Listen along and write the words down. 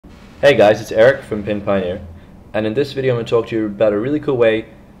Hey guys, it's Eric from PinPioneer, and in this video I'm going to talk to you about a really cool way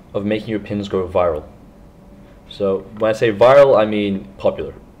of making your pins go viral. So when I say viral, I mean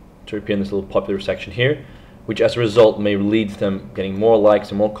popular. To appear in this little popular section here, which as a result may lead to them getting more likes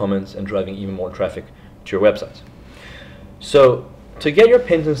and more comments and driving even more traffic to your websites. So to get your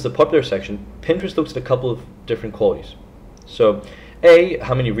pins into the popular section, Pinterest looks at a couple of different qualities. So A,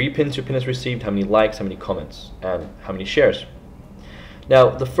 how many repins your pin has received, how many likes, how many comments, and how many shares. Now,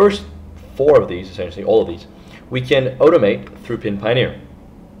 the first four of these, essentially all of these, we can automate through PinPioneer.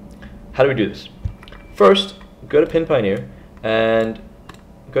 How do we do this? First, go to PinPioneer and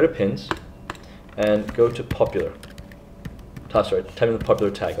go to Pins and go to Popular. Type in the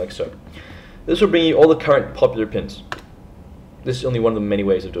Popular tag, like so. This will bring you all the current popular pins. This is only one of the many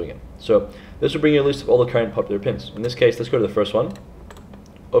ways of doing it. So this will bring you a list of all the current popular pins. In this case, let's go to the first one.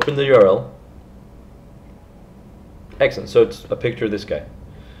 Open the URL. Excellent, so it's a picture of this guy.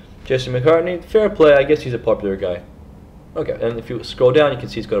 Jesse McCartney, fair play, I guess he's a popular guy. Okay, and if you scroll down, you can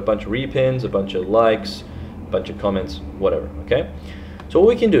see it's got a bunch of repins, a bunch of likes, a bunch of comments, whatever, okay? So what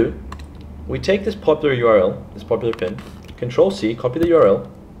we can do, we take this popular URL, this popular pin, Control-C, copy the URL,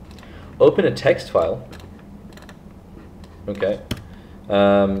 open a text file, okay,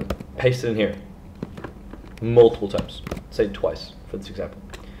 paste it in here, multiple times, say twice for this example,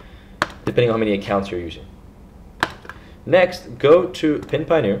 depending on how many accounts you're using. Next, go to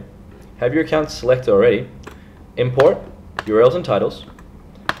PinPioneer, have your account selected already, import URLs and titles,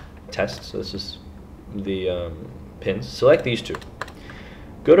 test, so this is the pins, select these two.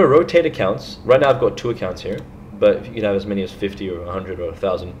 Go to rotate accounts, right now I've got 2 accounts here, but you can have as many as 50 or 100 or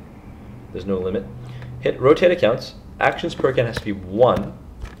 1,000, there's no limit. Hit rotate accounts, actions per account has to be 1,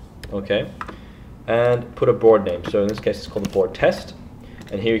 okay, and put a board name, so in this case it's called the board test,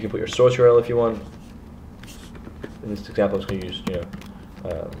 and here you can put your source URL if you want. In this example, I'm just going to use,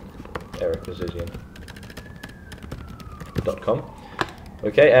 ericazizian.com.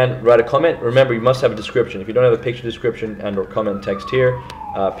 Okay, and write a comment. Remember, you must have a description. If you don't have a picture description and or comment text here,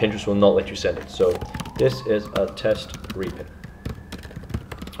 Pinterest will not let you send it. So this is a test repin.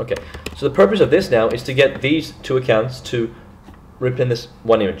 Okay, so the purpose of this now is to get these 2 accounts to repin this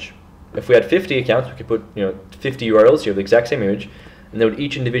one image. If we had 50 accounts, we could put 50 URLs here, the exact same image, and they would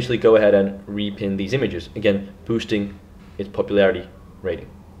each individually go ahead and repin these images, again boosting its popularity rating.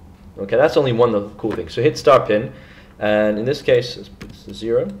 Okay, that's only one of the cool things. So hit start pin, and in this case it's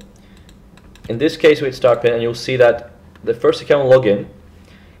 0. In this case we hit start pin, and you'll see that the first account will log in.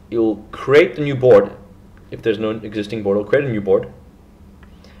 You'll create the new board. If there's no existing board, it'll create a new board,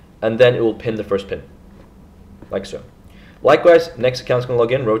 and then it will pin the first pin, like so. Likewise, next account's going to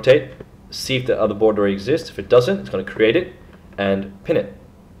log in, rotate, see if the other board already exists. If it doesn't, it's going to create it and pin it,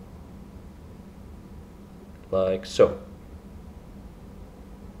 like so.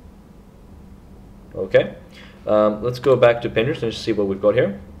 Okay, let's go back to Pinterest and just see what we've got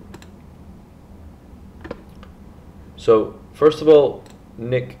here. So first of all,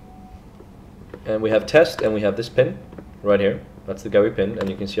 Nick, and we have test, and we have this pin right here. That's the guy we pinned, and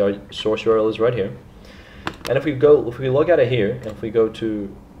you can see our source URL is right here. And if we log out of here, and if we go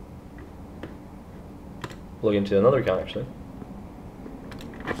to log into another account actually.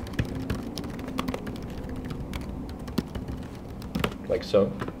 Like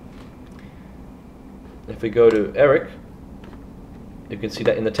so. If we go to Eric, you can see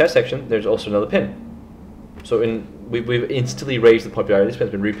that in the test section there's also another pin. So we've instantly raised the popularity. This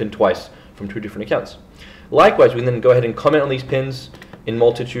pin's been repinned twice from 2 different accounts. Likewise, we can then go ahead and comment on these pins in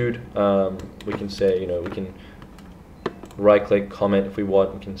multitude. We can say, we can right click, comment if we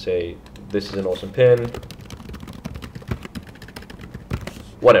want. We can say this is an awesome pin,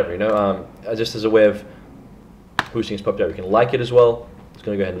 whatever, just as a way of boosting its popularity. We can like it as well. It's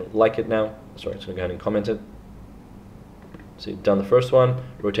going to go ahead and like it now. Sorry, it's going to go ahead and comment it. See, done the first one,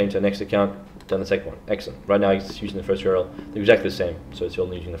 rotate to the next account, done the second one. Excellent. Right now it's using the first URL. They're exactly the same, so it's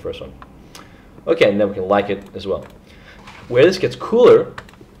only using the first one. Okay, and then we can like it as well. Where this gets cooler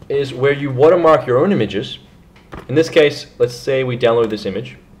is where you watermark your own images. In this case, let's say we download this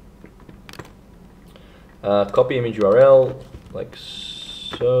image. Copy image URL, like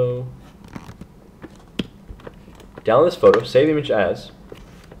so. Download this photo, save image as.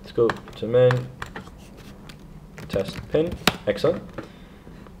 Let's go to main, test pin, excellent.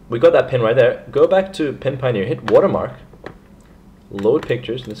 We got that pin right there. Go back to PinPioneer, hit watermark, load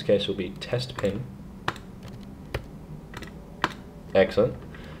pictures, in this case will be test pin. Excellent.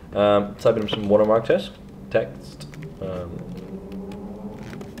 Type in some watermark text.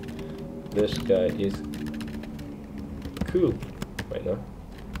 This guy is cool. Wait, no.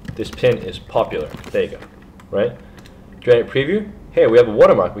 This pin is popular. There you go. Right? Create a preview. Here we have a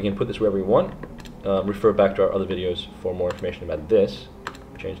watermark. We can put this wherever we want. Refer back to our other videos for more information about this.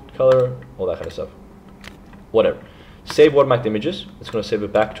 Change the color, all that kind of stuff. Whatever. Save watermarked images. It's going to save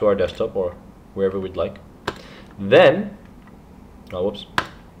it back to our desktop or wherever we'd like. Then, oh whoops,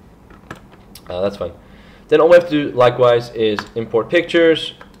 that's fine. Then all we have to do likewise is import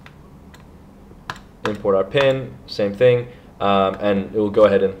pictures, import our pin, same thing, and it will go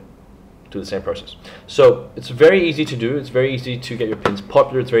ahead and do the same process. So it's very easy to do. It's very easy to get your pins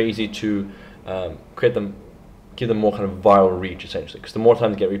popular. It's very easy to create them, give them more kind of viral reach, essentially. Because the more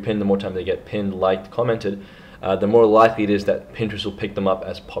time they get repinned, the more time they get pinned, liked, commented, the more likely it is that Pinterest will pick them up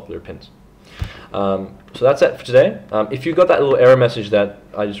as popular pins. So that's it for today. If you got that little error message that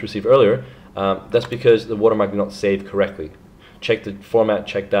I just received earlier, that's because the watermark did not save correctly. Check the format,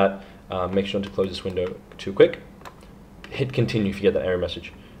 check that, make sure not to close this window too quick. Hit continue if you get that error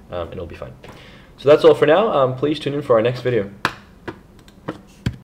message, and it'll be fine. So that's all for now. Please tune in for our next video.